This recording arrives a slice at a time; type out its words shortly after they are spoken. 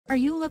Are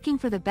you looking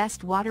for the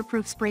best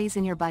waterproof sprays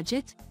in your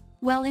budget?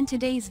 Well, in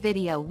today's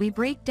video we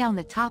break down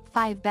the top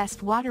 5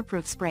 best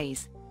waterproof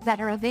sprays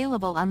that are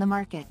available on the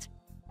market.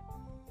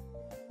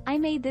 I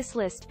made this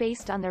list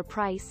based on their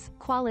price,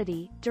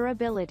 quality,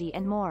 durability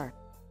and more.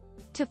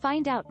 To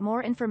find out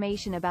more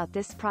information about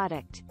this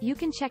product, you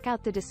can check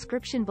out the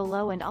description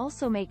below and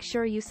also make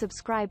sure you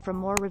subscribe for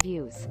more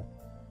reviews.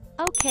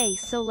 Okay,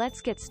 so let's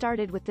get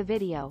started with the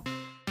video.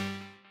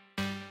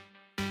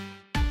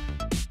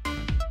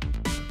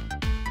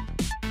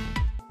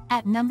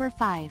 At number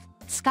 5,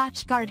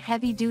 Scotchgard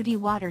Heavy Duty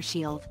Water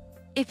Shield.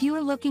 If you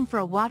are looking for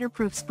a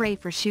waterproof spray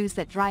for shoes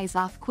that dries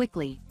off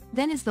quickly,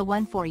 then is the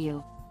one for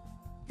you.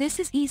 This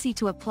is easy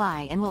to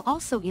apply and will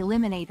also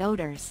eliminate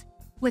odors.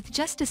 With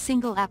just a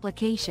single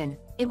application,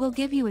 it will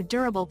give you a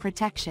durable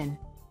protection.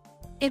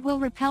 It will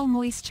repel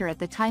moisture at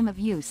the time of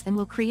use and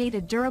will create a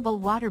durable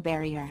water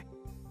barrier.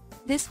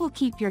 This will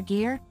keep your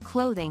gear,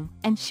 clothing,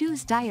 and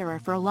shoes drier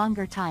for a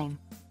longer time.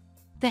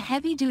 The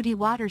heavy-duty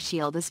water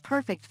shield is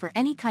perfect for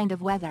any kind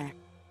of weather.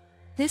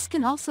 This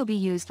can also be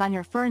used on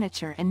your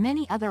furniture and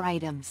many other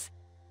items.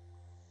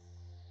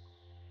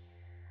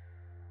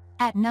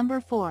 At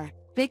number 4,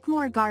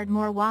 Bickmore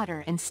Gard-More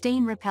Water and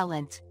Stain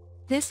Repellent.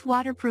 This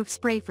waterproof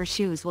spray for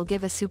shoes will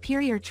give a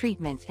superior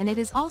treatment and it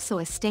is also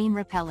a stain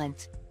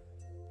repellent.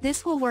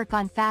 This will work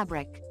on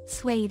fabric,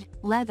 suede,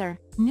 leather,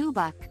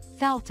 nubuck,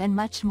 felt and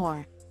much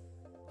more.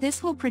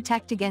 This will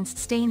protect against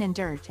stain and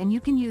dirt and you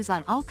can use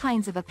on all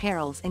kinds of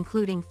apparels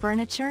including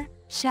furniture,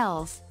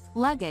 shelves,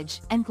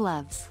 luggage, and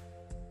gloves.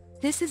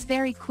 This is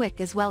very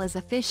quick as well as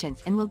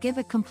efficient and will give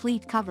a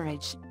complete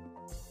coverage.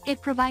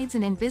 It provides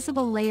an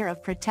invisible layer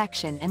of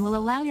protection and will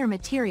allow your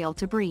material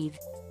to breathe.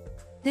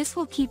 This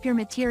will keep your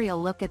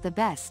material look at the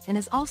best and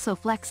is also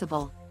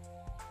flexible.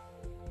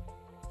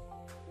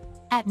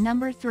 At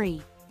number 3,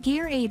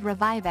 Gear-Aid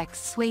Revivex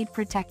Suede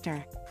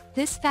Protector.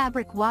 This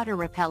fabric water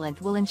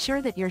repellent will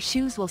ensure that your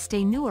shoes will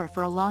stay newer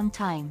for a long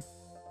time.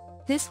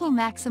 This will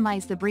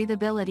maximize the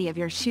breathability of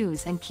your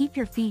shoes and keep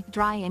your feet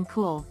dry and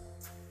cool.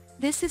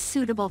 This is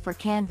suitable for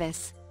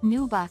canvas,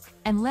 nubuck,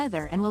 and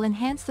leather and will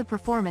enhance the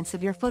performance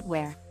of your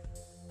footwear.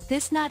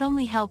 This not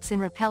only helps in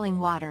repelling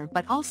water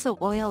but also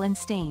oil and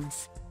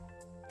stains.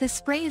 The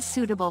spray is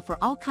suitable for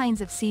all kinds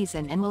of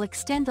season and will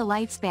extend the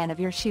lifespan of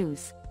your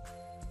shoes.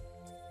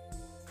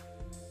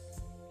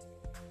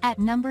 At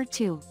number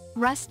 2,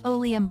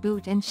 Rust-Oleum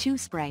Boot and Shoe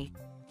Spray.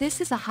 This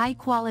is a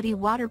high-quality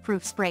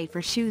waterproof spray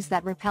for shoes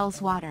that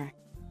repels water.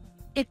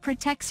 It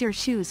protects your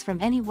shoes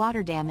from any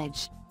water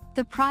damage.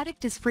 The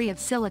product is free of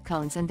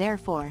silicones and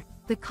therefore,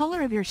 the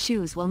color of your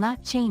shoes will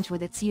not change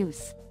with its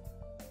use.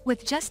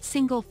 With just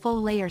single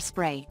full-layer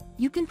spray,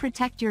 you can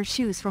protect your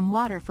shoes from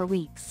water for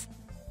weeks.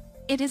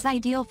 It is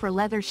ideal for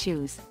leather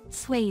shoes,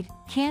 suede,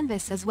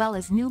 canvas as well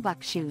as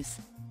nubuck shoes.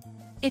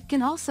 It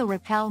can also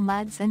repel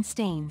muds and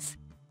stains.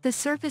 The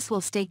surface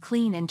will stay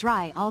clean and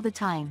dry all the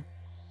time.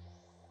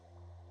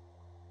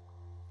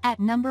 At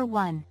number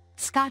 1,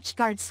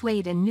 Scotchgard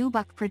Suede and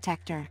Nubuck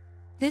Protector.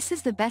 This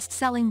is the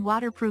best-selling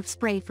waterproof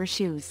spray for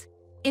shoes.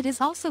 It is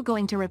also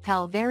going to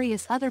repel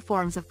various other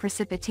forms of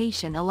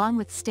precipitation along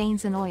with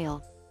stains and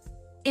oil.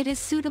 It is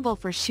suitable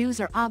for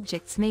shoes or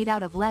objects made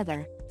out of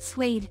leather,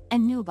 suede,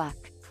 and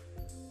nubuck.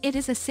 It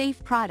is a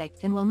safe product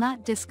and will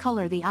not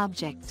discolor the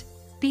object.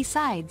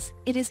 Besides,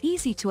 it is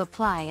easy to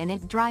apply and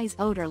it dries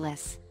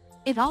odorless.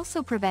 It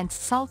also prevents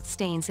salt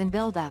stains and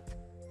buildup.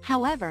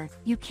 However,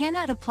 you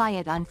cannot apply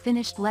it on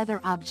finished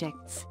leather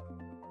objects.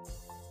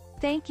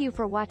 Thank you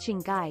for watching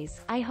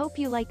guys, I hope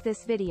you like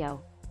this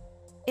video.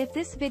 If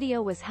this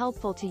video was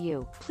helpful to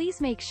you,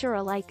 please make sure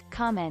to like,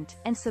 comment,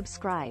 and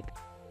subscribe.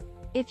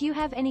 If you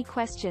have any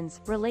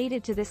questions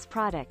related to this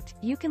product,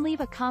 you can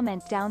leave a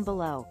comment down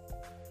below.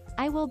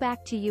 I will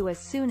back to you as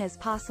soon as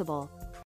possible.